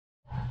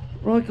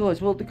Right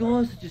guys, well the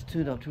guys have just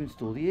turned up to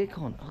install the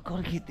aircon. I've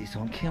got to get this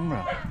on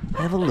camera.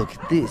 Have a look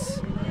at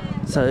this.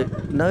 So,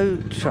 no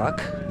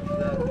truck,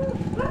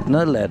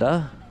 no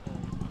ladder.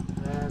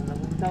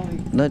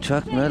 No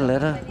truck, no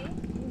ladder.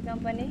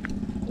 Company?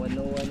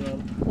 101.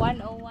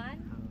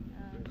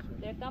 101?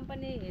 Their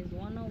company is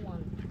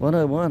 101.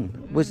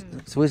 101.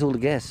 Where's all the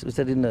gas? Was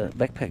that in the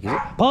backpack, is it?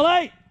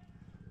 Polly!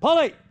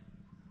 Polly!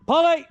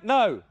 Polly!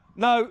 No!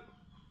 No!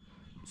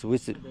 So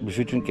where's the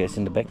refrigerant gas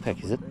in the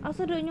backpack, is it?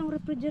 Asa doon yung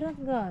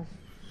refrigerant gas?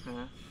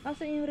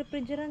 Asa yung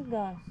refrigerant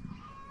gas?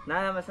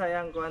 Na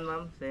masayang kuan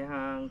ma'am,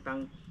 sayang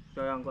tank,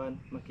 sayang kuan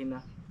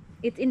makina.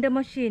 It's in the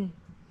machine.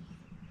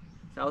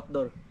 Sa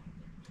outdoor.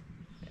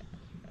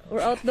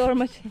 Or outdoor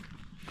machine.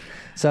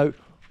 So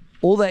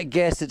all that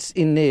gas that's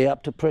in there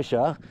up to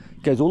pressure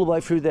goes all the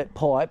way through that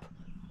pipe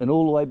and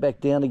all the way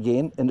back down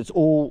again, and it's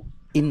all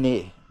in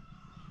there.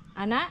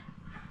 Ana?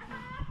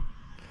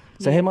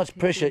 So how much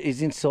pressure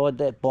is inside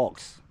that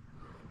box?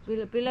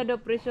 Pila do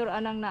pressure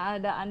anang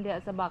naadaan diha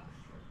sa box?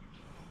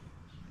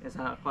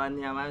 Sa kuan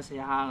niya ma'am,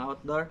 sayang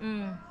outdoor.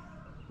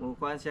 Mo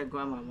kuan siya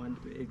kuan ma'am,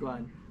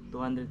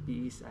 200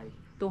 PSI.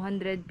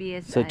 200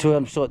 PSI. So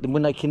 200, so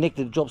when they connect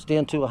it drops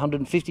down to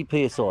 150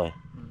 PSI.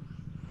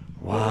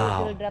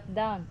 Wow. It will drop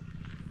down.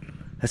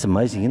 That's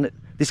amazing, isn't it?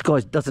 This guy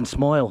doesn't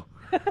smile.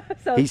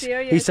 So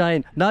serious. He's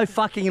saying, no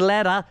fucking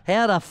ladder.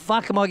 How the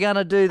fuck am I going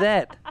to do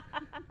that?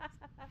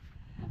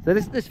 So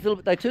this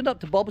Philip, they turned up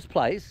to Bob's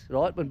place,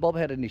 right, when Bob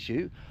had an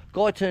issue.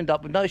 Guy turned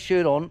up with no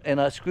shirt on and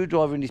a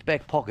screwdriver in his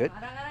back pocket,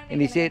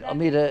 and he said, I'm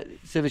here to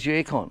service your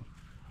aircon.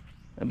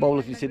 And Bob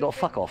looked and said, oh,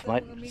 fuck off,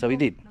 mate. So he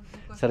did.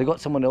 So they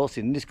got someone else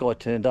in, and this guy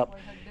turned up.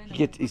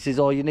 He says,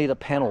 oh, you need a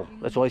panel.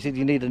 That's why he said,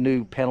 you need a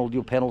new panel.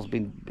 Your panel's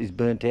is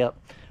burnt out.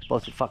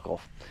 Bob said, fuck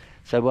off.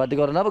 So they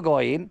got another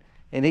guy in,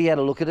 and he had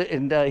a look at it,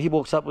 and he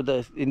walks up with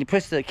and you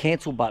press the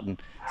cancel button.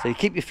 So you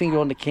keep your finger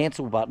on the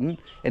cancel button,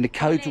 and the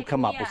codes will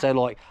come up. Will say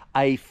like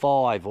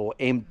A5 or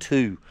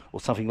M2 or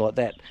something like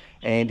that.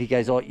 And he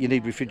goes, oh, you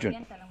need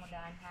refrigerant.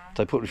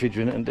 So I put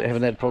refrigerant in it and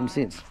haven't had a problem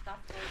since.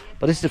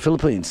 But this is the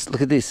Philippines.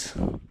 Look at this.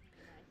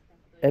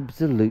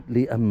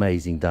 Absolutely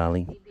amazing,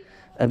 darling.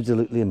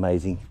 Absolutely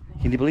amazing.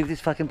 Can you believe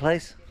this fucking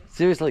place?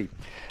 Seriously.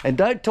 And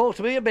don't talk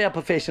to me about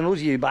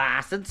professionals, you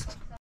bastards.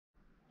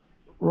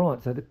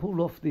 Right, so they pulled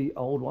off the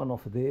old one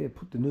off of there,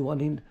 put the new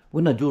one in.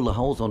 When they drill the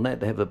holes on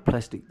that, they have a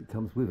plastic that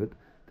comes with it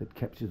that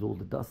captures all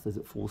the dust as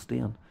it falls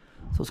down.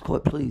 So I was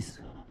quite pleased.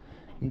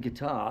 In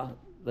guitar,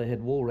 they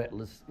had wall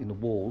rattlers in the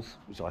walls,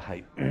 which I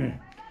hate.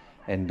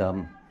 And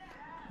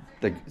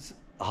the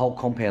whole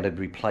compound had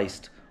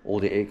replaced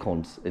all the air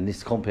cons. In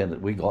this compound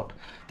that we got,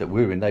 that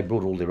we're in, they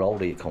brought all their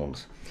old air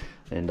cons.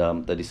 And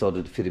they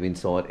decided to fit them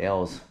inside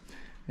ours.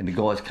 And the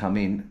guys come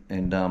in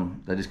and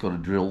they just got a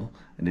drill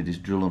and they're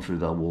just drilling through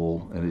the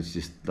wall, and it's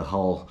just the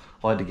whole,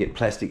 I had to get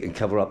plastic and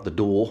cover up the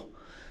door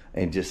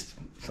and just,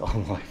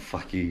 I'm like,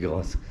 fuck you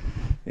guys,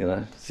 you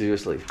know,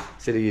 seriously.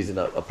 Instead of using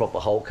a proper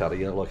hole cutter,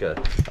 you know, like a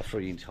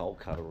 3-inch hole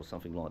cutter or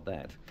something like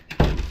that,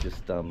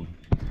 just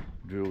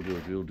drill.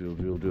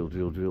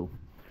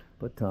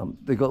 But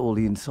they got all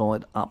the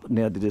inside up.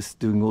 Now they're just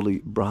doing all the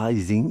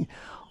brazing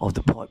of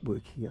the pipe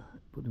work here,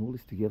 putting all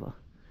this together.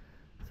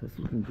 So it's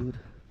looking good.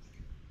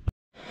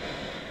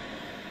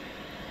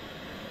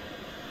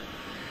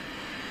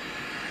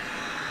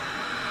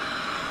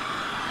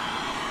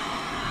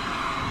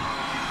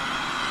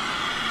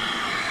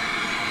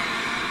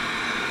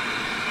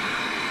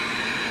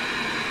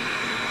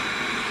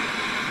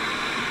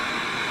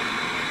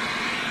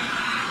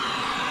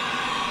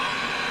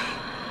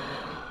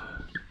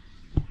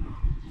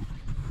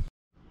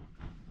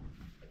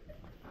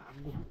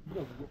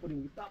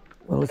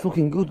 Well, it's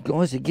looking good,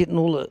 guys. They're getting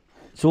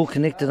it's all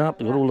connected up.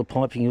 They've got all the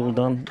piping all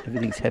done.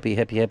 Everything's happy.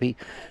 They're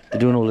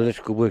doing all the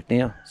electrical work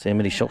now. See how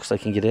many shocks they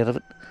can get out of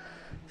it.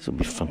 This will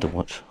be fun to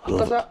watch. I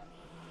love it.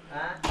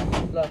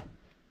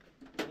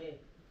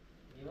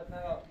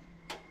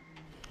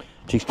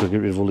 Chick's got to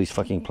get rid of all these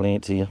fucking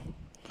plants here.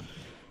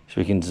 She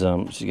reckons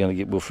she's going to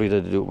get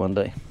Wilfredo to do it one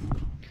day.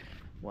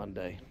 One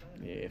day.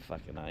 Yeah,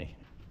 fucking A.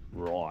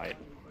 Right.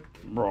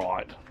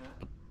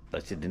 They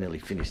said they're nearly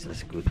finished.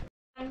 That's good.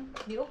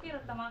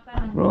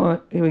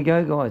 Right, here we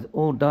go, guys.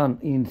 All done,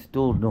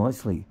 installed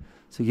nicely.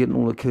 So getting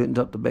all the curtains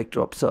up, the back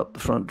drops up, the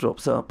front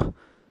drops up,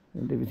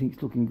 and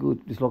everything's looking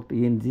good. Just lock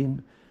the ends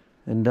in.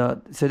 And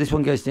so this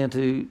one goes down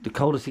to, the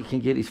coldest it can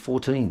get is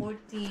 14.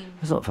 14.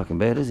 That's not fucking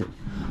bad, is it?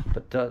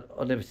 But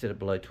I never set it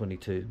below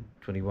 22,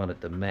 21 at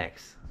the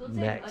max. So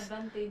max.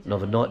 And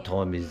over night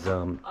time is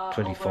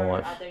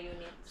 25.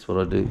 That's what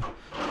I do.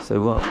 So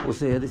we'll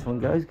see how this one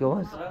goes,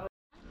 guys.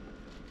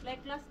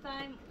 Like last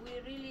time, we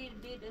really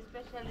did a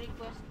special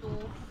request to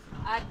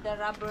add the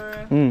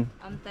rubber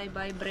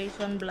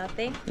anti-vibration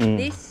blatting.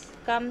 This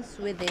comes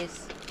with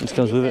this. This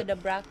comes with it. The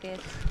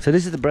brackets. So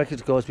this is the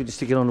brackets, guys. We just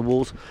stick it on the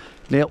walls.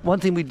 Now,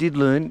 one thing we did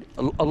learn,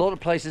 a lot of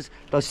places,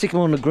 they'll stick them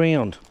on the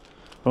ground,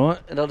 right?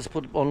 And they'll just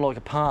put it on like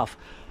a path.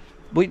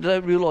 What you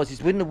don't realise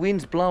is when the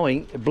wind's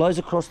blowing, it blows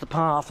across the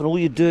path and all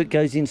your dirt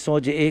goes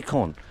inside your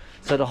aircon.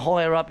 So the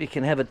higher up you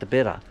can have it, the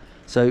better.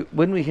 So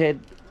when we had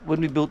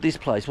when we built this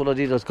place, what I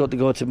did, I got the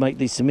guy to make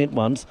these cement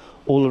ones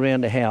all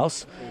around the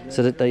house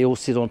so that they all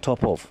sit on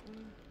top of.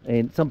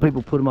 And some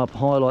people put them up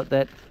high like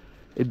that.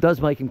 It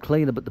does make them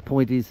cleaner, but the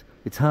point is,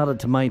 it's harder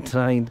to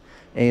maintain,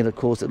 and of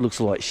course, it looks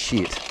like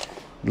shit.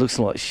 It looks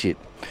like shit.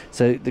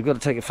 So they've got to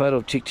take a photo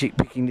of Chick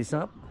picking this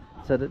up,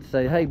 so that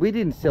say, hey, we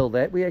didn't sell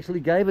that, we actually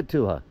gave it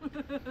to her.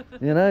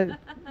 You know?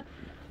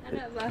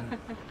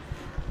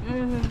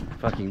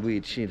 Fucking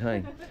weird shit,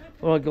 hey?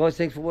 Alright guys,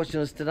 thanks for watching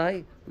us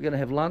today. We're going to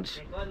have lunch.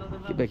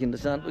 Get back in the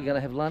sun. We're going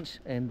to have lunch,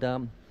 and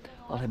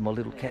I'll have my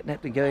little cat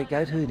nap to go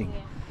goat herding.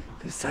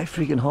 It's so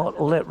freaking hot.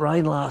 All that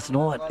rain last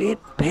night, it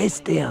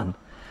pissed down.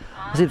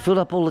 I said, filled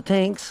up all the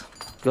tanks.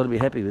 Got to be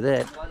happy with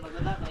that.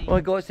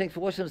 Alright guys, thanks for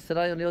watching us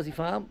today on the Aussie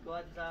Farm.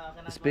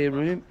 The spare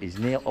room is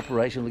now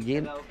operational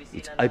again.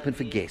 It's open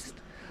for guests.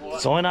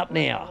 Sign up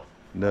now.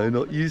 No,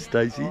 not you,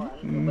 Stacey.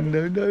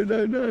 No, no,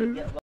 no,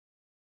 no.